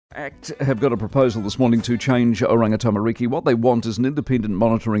ACT have got a proposal this morning to change Oranga Tamariki. What they want is an independent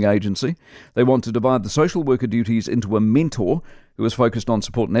monitoring agency. They want to divide the social worker duties into a mentor who is focused on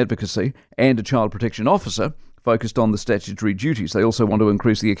support and advocacy and a child protection officer focused on the statutory duties. They also want to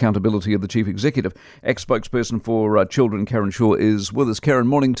increase the accountability of the chief executive. ACT spokesperson for children, Chhour, is with us. Karen,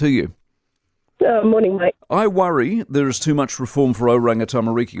 morning to you. Morning, mate. I worry there is too much reform for Oranga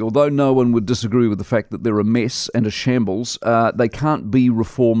Tamariki. Although no one would disagree with the fact that they're a mess and a shambles, they can't be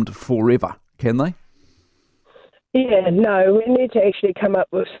reformed forever, can they? Yeah, no, we need to actually come up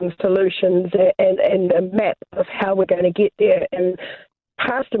with some solutions and a map of how we're going to get there. And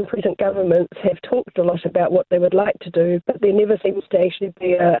past and present governments have talked a lot about what they would like to do, but there never seems to actually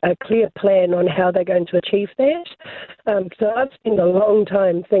be a clear plan on how they're going to achieve that. So I've spent a long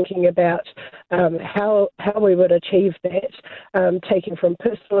time thinking about how we would achieve that, taking from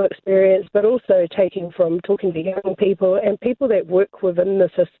personal experience, but also taking from talking to young people and people that work within the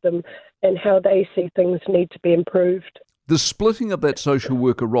system and how they see things need to be improved. The splitting of that social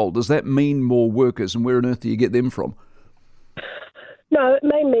worker role, does that mean more workers, and where on earth do you get them from? No, it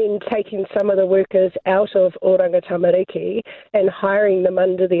may mean taking some of the workers out of Oranga Tamariki and hiring them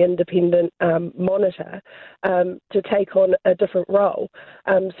under the independent monitor to take on a different role.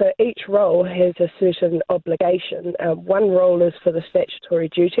 So each role has a certain obligation. One role is for the statutory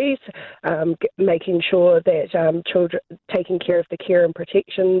duties, making sure that children, taking care of the care and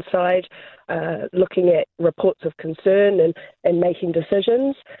protection side, looking at reports of concern and making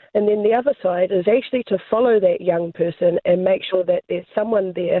decisions. And then the other side is actually to follow that young person and make sure that there's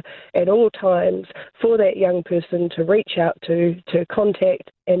someone there at all times for that young person to reach out to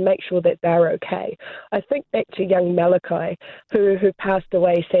contact and make sure that they're okay. I think back to young Malachi, who passed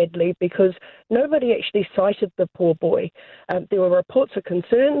away sadly because nobody actually cited the poor boy. There were reports of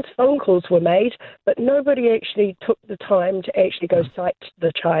concerns, phone calls were made, but nobody actually took the time to actually go cite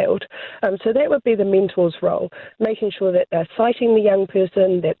the child. So that would be the mentor's role, making sure that they're citing the young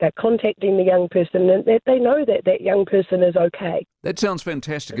person, that they're contacting the young person, and that they know that that young person is okay. That sounds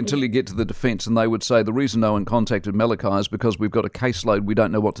fantastic until you get to the defence and they would say the reason no one contacted Malachi is because we've got a caseload we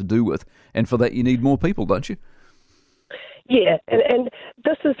don't know what to do with, and for that you need more people, don't you? Yeah, and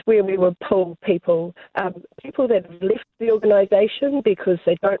this is where we would pull people that have left the organisation because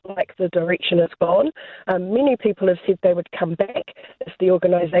they don't like the direction it's gone. Many people have said they would come back if the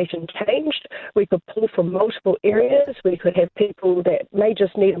organisation changed. We could pull from multiple areas. We could have people that may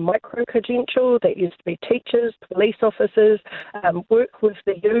just need a micro-credential, that used to be teachers, police officers, work with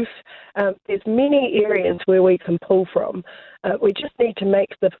the youth. There's many areas where we can pull from. We just need to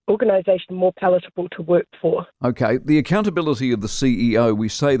make the organisation more palatable to work for. Okay, the accountability of the CEO, we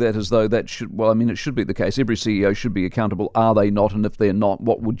say that as though that should, well, I mean, it should be the case. Every CEO should be accountable. Are they not? And if they're not,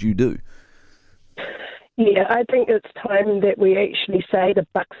 what would you do? Yeah, I think it's time that we actually say the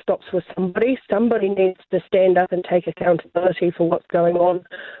buck stops with somebody. Somebody needs to stand up and take accountability for what's going on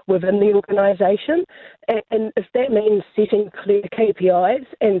within the organisation. And if that means setting clear KPIs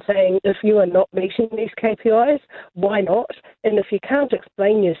and saying if you are not meeting these KPIs, why not? And if you can't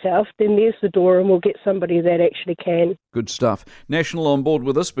explain yourself, then there's the door and we'll get somebody that actually can. Good stuff. National on board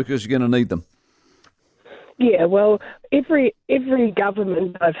with us because you're going to need them. Yeah, well, every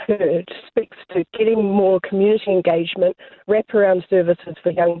government I've heard speaks to getting more community engagement, wraparound services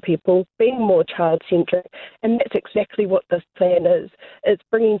for young people, being more child-centric, and that's exactly what this plan is. It's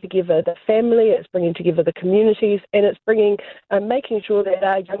bringing together the family, it's bringing together the communities, and it's bringing, making sure that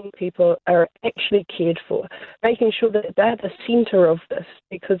our young people are actually cared for, making sure that they're the centre of this,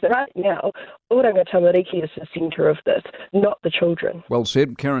 because right now, Oranga Tamariki is the centre of this, not the children. Well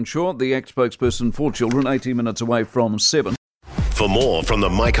said. Karen Chhour, the ACT spokesperson for children, 18 minutes away from 7. For more from the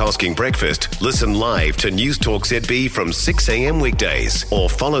Mike Hosking Breakfast, listen live to News Talk ZB from 6 a.m. weekdays or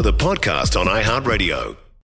follow the podcast on iHeartRadio.